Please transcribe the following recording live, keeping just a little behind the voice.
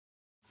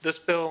This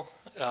bill,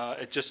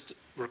 it just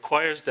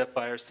requires debt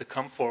buyers to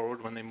come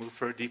forward when they move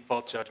for a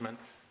default judgment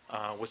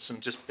with some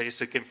just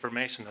basic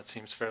information that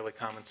seems fairly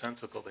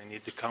commonsensical. They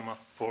need to come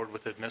forward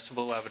with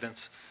admissible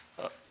evidence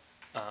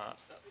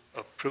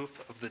of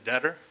proof of the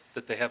debtor,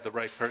 that they have the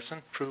right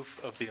person,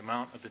 proof of the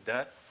amount of the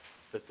debt,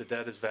 that the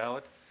debt is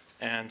valid,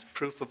 and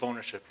proof of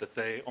ownership, that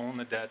they own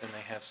the debt and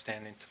they have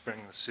standing to bring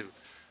the suit.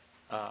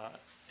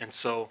 And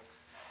so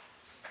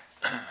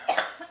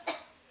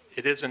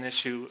it is an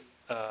issue,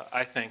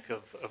 I think,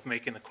 of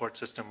making the court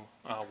system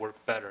work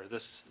better.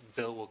 This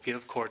bill will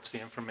give courts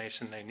the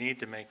information they need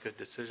to make good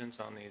decisions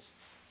on these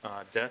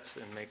debts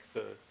and make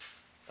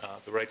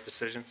the right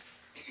decisions.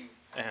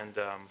 And,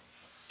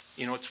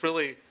 you know, it's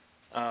really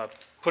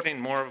putting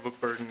more of a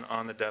burden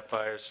on the debt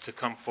buyers to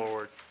come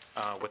forward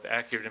with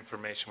accurate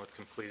information, with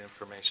complete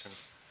information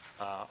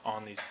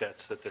on these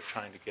debts that they're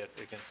trying to get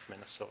against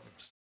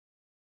Minnesotans.